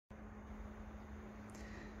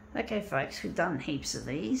Okay folks, we've done heaps of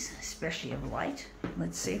these, especially of late.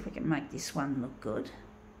 Let's see if we can make this one look good.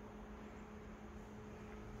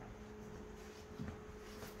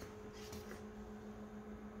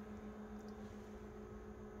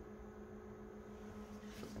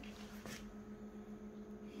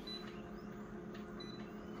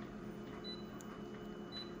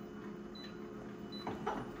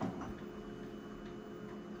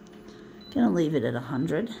 Gonna leave it at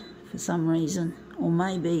 100 for some reason, or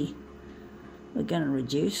maybe we're gonna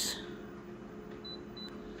reduce.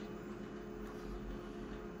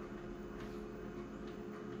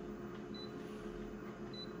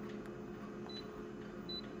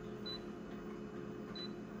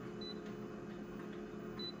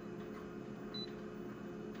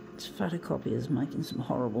 This photocopier is making some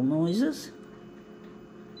horrible noises.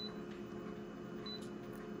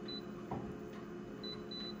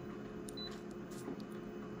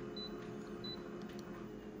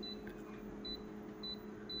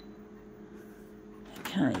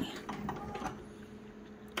 Okay.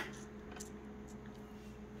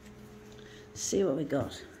 See what we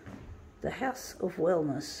got. The House of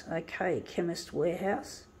Wellness. Okay, Chemist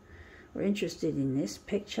warehouse. We're interested in this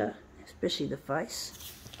picture, especially the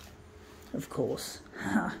face, of course.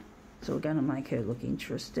 So we're going to make her look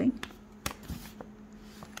interesting.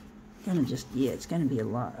 Going to just, yeah, it's going to be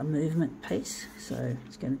a movement piece, so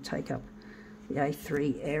it's going to take up the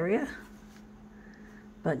A3 area.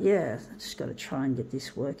 But yeah, I just got to try and get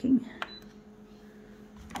this working.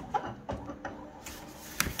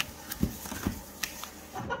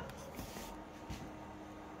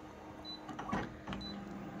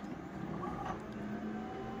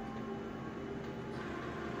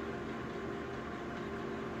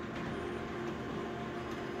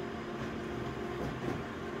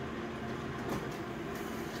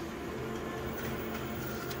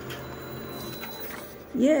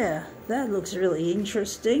 Yeah, that looks really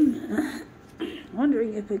interesting.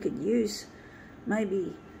 Wondering if we could use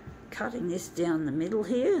maybe cutting this down the middle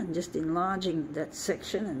here and just enlarging that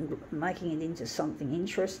section and making it into something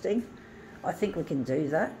interesting. I think we can do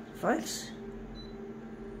that, folks.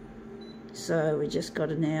 So we just got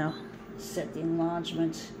to now set the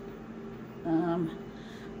enlargement. I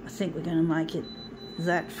think we're going to make it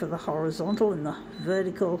that for the horizontal, and the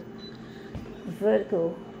vertical.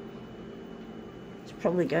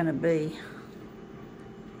 Probably going to be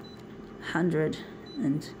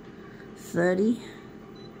 130.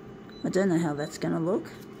 I don't know how that's going to look.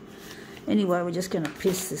 Anyway, we're just going to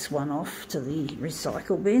piss this one off to the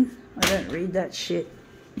recycle bin. I don't read that shit.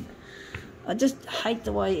 I just hate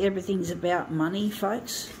the way everything's about money,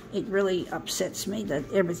 folks. It really upsets me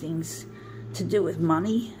that everything's to do with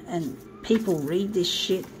money, and people read this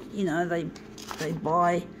shit. You know, they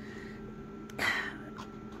buy.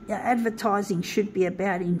 Advertising should be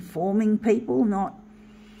about informing people, not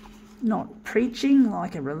preaching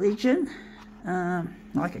like a religion,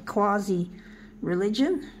 like a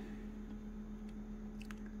quasi-religion.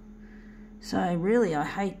 So really, I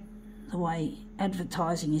hate the way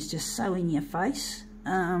advertising is just so in your face.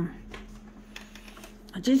 I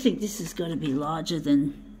do think this is going to be larger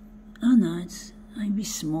than, oh no, it's maybe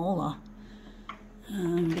smaller.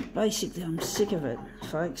 But basically, I'm sick of it,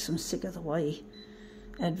 folks. I'm sick of the way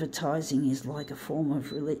advertising is like a form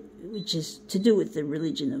of religion, which is to do with the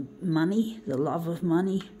religion of money, the love of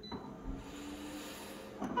money.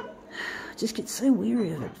 I just get so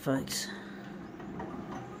weary of it, folks.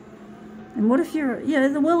 And what if you're, you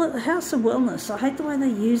know, the House of Wellness? I hate the way they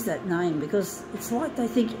use that name, because it's like they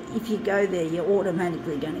think if you go there, you're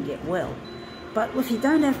automatically going to get well. But if you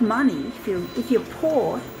don't have money, if you're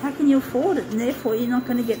poor, how can you afford it? And therefore, you're not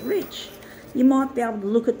going to get rich. You might be able to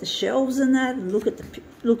look at the shelves and that, and look at the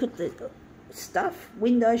stuff,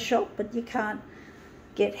 window shop, but you can't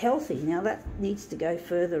get healthy. Now that needs to go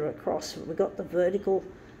further across. We've got the vertical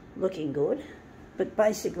looking good, but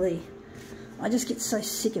basically, I just get so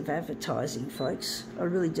sick of advertising, folks. I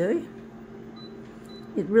really do.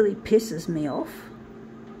 It really pisses me off.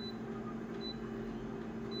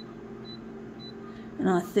 And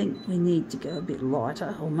I think we need to go a bit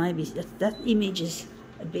lighter, or maybe that image is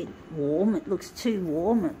a bit warm. It looks too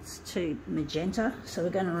warm, it's too magenta, so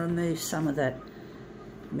we're going to remove some of that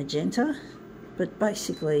magenta. But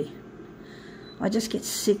basically, I just get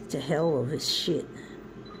sick to hell of this shit.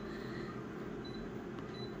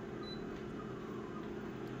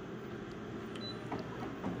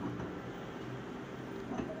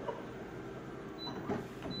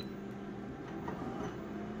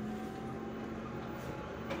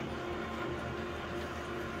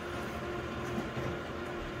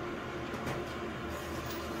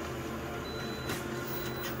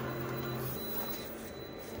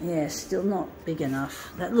 Yeah, still not big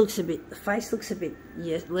enough. That looks a bit, the face looks a bit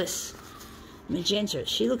less magenta.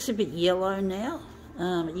 She looks a bit yellow now.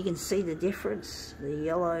 You can see the difference. The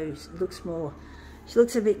yellow looks more, she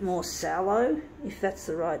looks a bit more sallow, if that's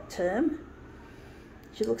the right term.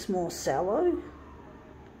 She looks more sallow,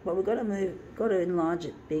 but we've got to enlarge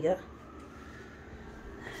it bigger.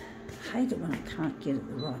 I hate it when I can't get it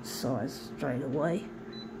the right size straight away.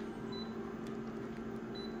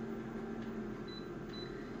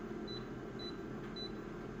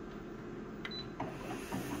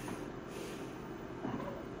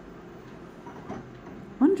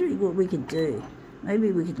 Wondering what we could do.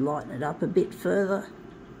 Maybe we could lighten it up a bit further.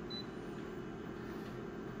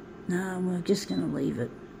 No, we're just going to leave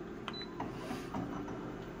it.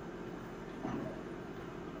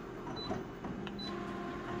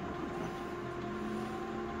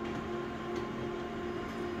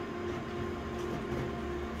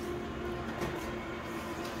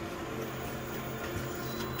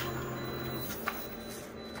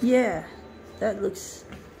 Yeah, that looks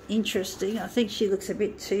interesting. I think she looks a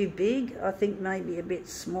bit too big. I think maybe a bit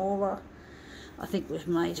smaller. I think we've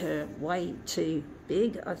made her way too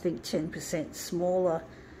big. I think 10% smaller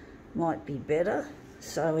might be better.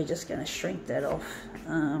 So we're just going to shrink that off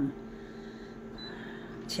 10%.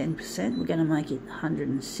 We're going to make it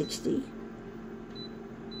 160.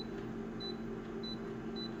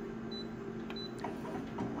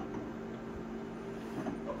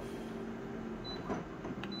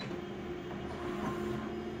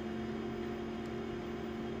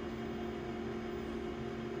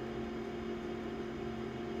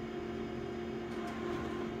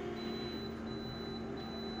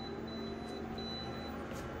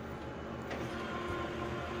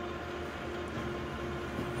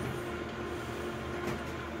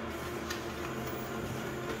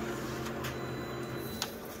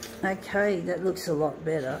 Okay, that looks a lot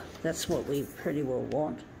better. That's what we pretty well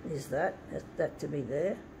want, is that to be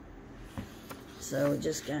there. So we're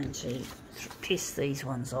just going to piss these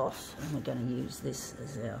ones off, and we're going to use this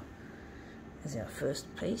as our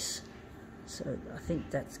first piece. So I think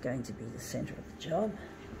that's going to be the centre of the job.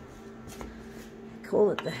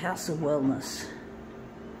 Call it the House of Wellness.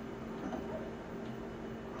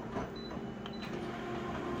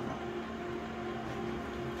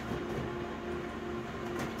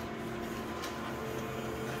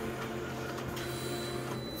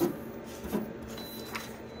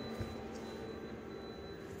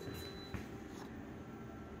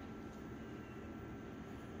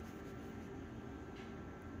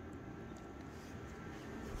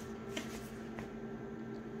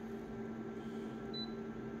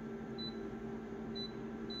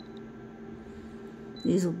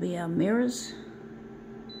 These will be our mirrors.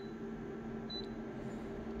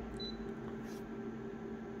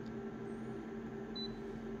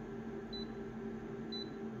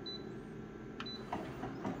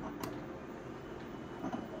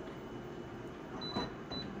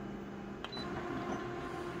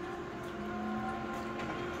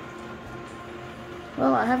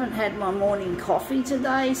 Well, I haven't had my morning coffee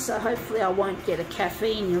today, so hopefully I won't get a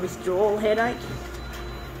caffeine withdrawal headache.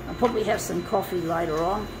 I'll probably have some coffee later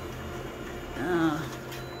on.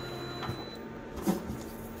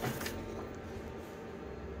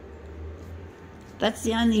 That's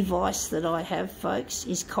the only vice that I have, folks,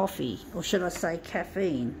 is coffee, or should I say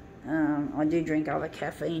caffeine. I do drink other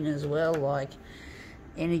caffeine as well, like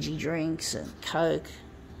energy drinks and Coke,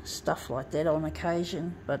 stuff like that on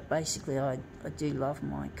occasion, but basically I do love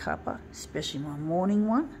my cuppa, especially my morning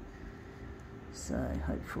one. So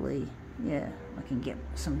hopefully, yeah, I can get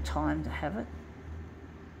some time to have it.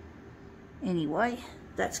 Anyway,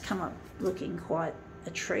 that's come up looking quite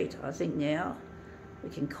a treat. I think now we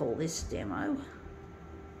can call this demo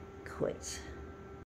quits.